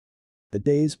The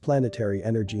day's planetary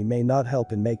energy may not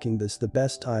help in making this the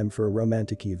best time for a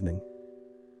romantic evening.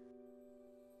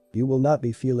 You will not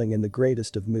be feeling in the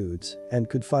greatest of moods and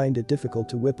could find it difficult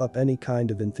to whip up any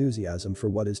kind of enthusiasm for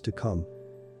what is to come.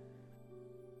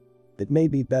 It may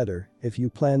be better if you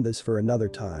plan this for another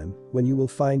time when you will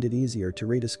find it easier to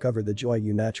rediscover the joy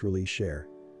you naturally share.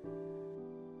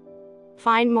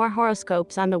 Find more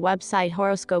horoscopes on the website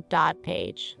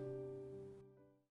horoscope.page.